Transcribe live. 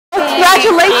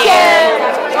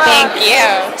Congratulations. Thank you.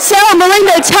 So,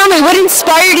 Melinda, tell me, what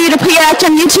inspired you to put your act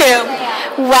on YouTube?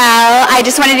 Well, I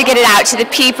just wanted to get it out to the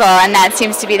people, and that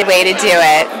seems to be the way to do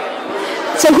it.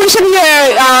 So who's some of your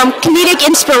comedic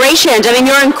inspirations? I mean,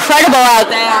 you're incredible out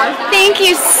there. Thank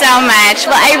you so much.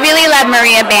 Well, I really love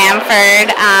Maria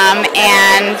Bamford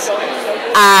and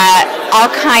all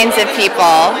kinds of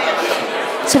people.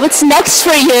 So what's next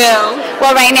for you?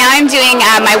 Well, right now I'm doing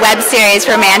my web series,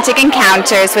 Romantic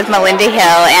Encounters with Melinda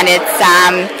Hill, and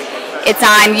it's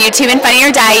on YouTube and Funny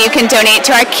or Die. You can donate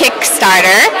to our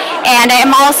Kickstarter. And I'm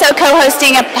also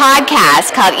co-hosting a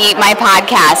podcast called Eat My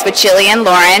Podcast with Jillian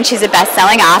Lauren. She's a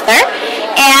best-selling author.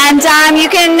 And you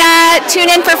can tune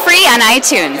in for free on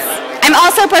iTunes. I'm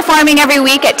also performing every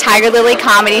week at Tiger Lily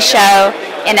Comedy Show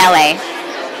in LA.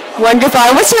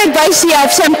 Wonderful. What's some advice you have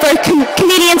for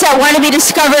comedians that want to be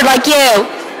discovered like you?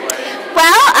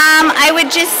 Well, I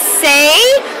would just say,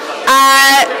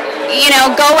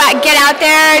 go out, get out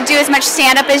there, do as much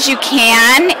stand-up as you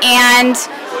can, and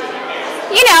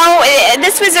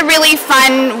this was a really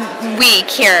fun week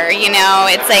here.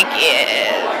 It's like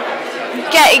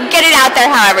get it out there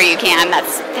however you can.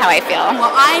 That's how I feel.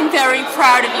 Well, I'm very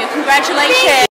proud of you. Congratulations.